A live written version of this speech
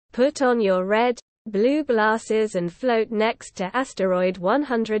Put on your red, blue glasses and float next to asteroid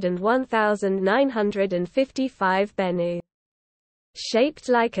 101955 Bennu. Shaped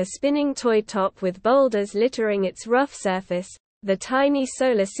like a spinning toy top with boulders littering its rough surface, the tiny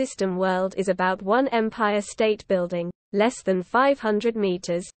solar system world is about one Empire State Building, less than 500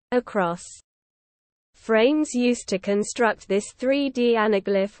 meters, across. Frames used to construct this 3D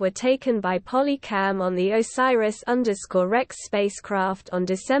anaglyph were taken by PolyCam on the OSIRIS_REx spacecraft on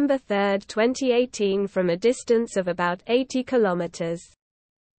December 3, 2018 from a distance of about 80 kilometers.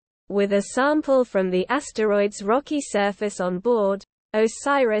 With a sample from the asteroid's rocky surface on board,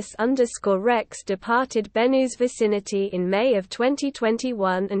 OSIRIS_REx departed Bennu's vicinity in May of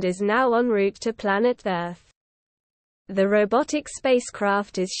 2021 and is now en route to planet Earth. The robotic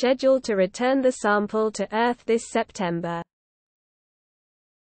spacecraft is scheduled to return the sample to Earth this September.